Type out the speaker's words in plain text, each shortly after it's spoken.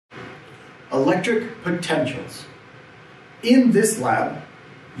electric potentials. In this lab,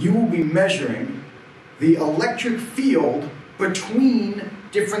 you will be measuring the electric field between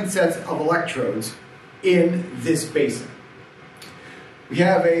different sets of electrodes in this basin. We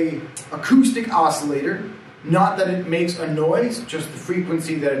have an acoustic oscillator, not that it makes a noise, just the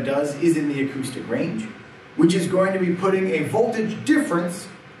frequency that it does is in the acoustic range, which is going to be putting a voltage difference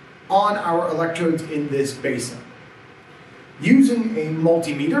on our electrodes in this basin. Using a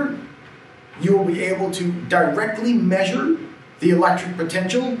multimeter, you will be able to directly measure the electric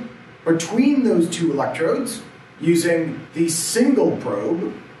potential between those two electrodes using the single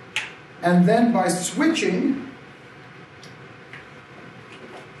probe, and then by switching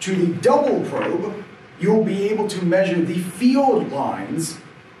to the double probe, you will be able to measure the field lines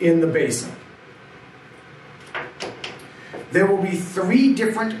in the basin. There will be 3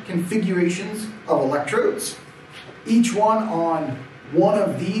 different configurations of electrodes, each one on one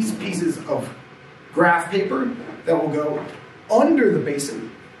of these pieces of graph paper that will go under the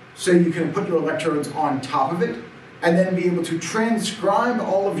basin, so you can put your electrodes on top of it, and then be able to transcribe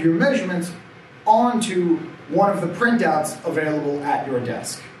all of your measurements onto one of the printouts available at your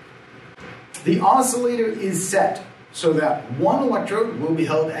desk. The oscillator is set so that one electrode will be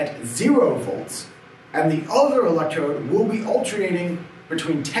held at 0 volts, and the other electrode will be alternating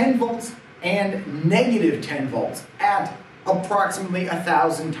between 10 volts and negative 10 volts at approximately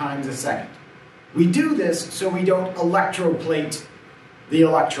 1,000 times a second. We do this so we don't electroplate the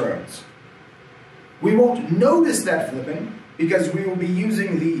electrodes. We won't notice that flipping because we will be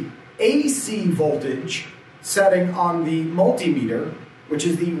using the AC voltage setting on the multimeter, which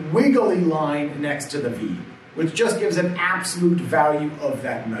is the wiggly line next to the V, which just gives an absolute value of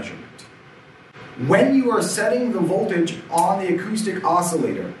that measurement. When you are setting the voltage on the acoustic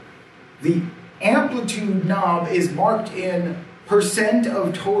oscillator, the amplitude knob is marked in percent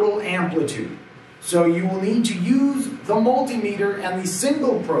of total amplitude. So you will need to use the multimeter and the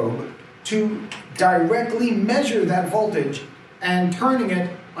single probe to directly measure that voltage and turning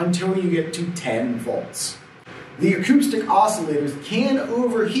it until you get to 10 volts. The acoustic oscillators can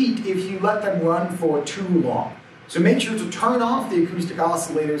overheat if you let them run for too long. So make sure to turn off the acoustic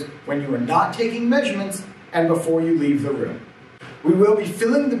oscillators when you are not taking measurements and before you leave the room. We will be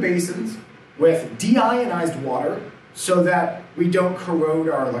filling the basins with deionized water so that we don't corrode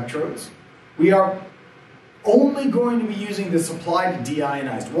our electrodes. We are only going to be using the supplied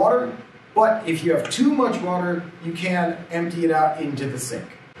deionized water, but if you have too much water, you can empty it out into the sink.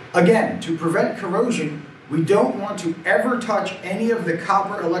 Again, to prevent corrosion, we don't want to ever touch any of the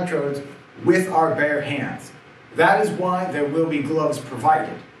copper electrodes with our bare hands. That is why there will be gloves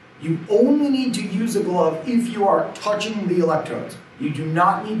provided. You only need to use a glove if you are touching the electrodes. You do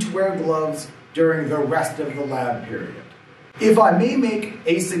not need to wear gloves during the rest of the lab period. If I may make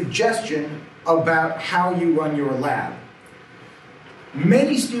a suggestion about how you run your lab.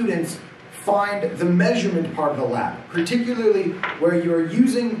 Many students find the measurement part of the lab, particularly where you're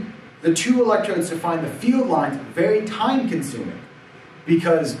using the 2 electrodes to find the field lines, very time consuming,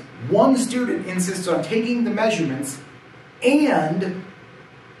 because one student insists on taking the measurements and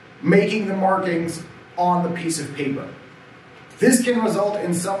making the markings on the piece of paper. This can result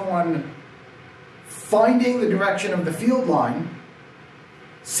in someone finding the direction of the field line,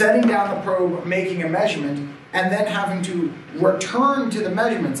 setting down the probe, making a measurement, and then having to return to the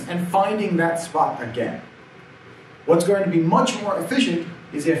measurements and finding that spot again. What's going to be much more efficient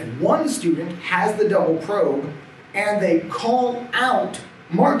is if one student has the double probe and they call out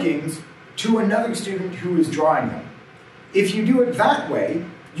markings to another student who is drawing them. If you do it that way,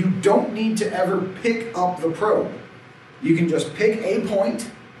 you don't need to ever pick up the probe. You can just pick a point,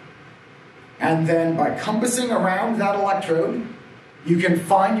 and then by compassing around that electrode, you can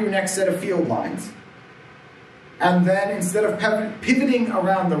find your next set of field lines. And then instead of pivoting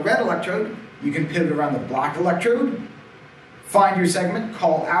around the red electrode, you can pivot around the black electrode, find your segment,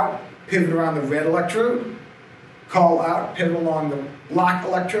 call out, pivot around the red electrode, call out, pivot along the black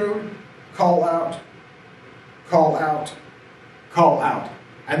electrode, call out, call out, call out.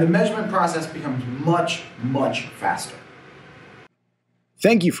 And the measurement process becomes much, much faster.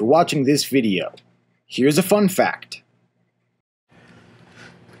 Thank you for watching this video. Here's a fun fact.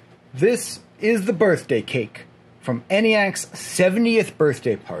 This is the birthday cake from ENIAC's 70th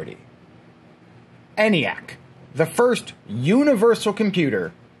birthday party. ENIAC, the first universal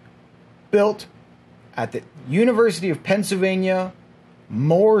computer built at the University of Pennsylvania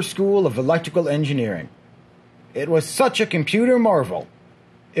Moore School of Electrical Engineering. It was such a computer marvel,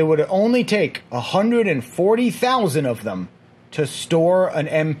 it would only take 140,000 of them to store an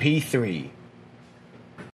MP3.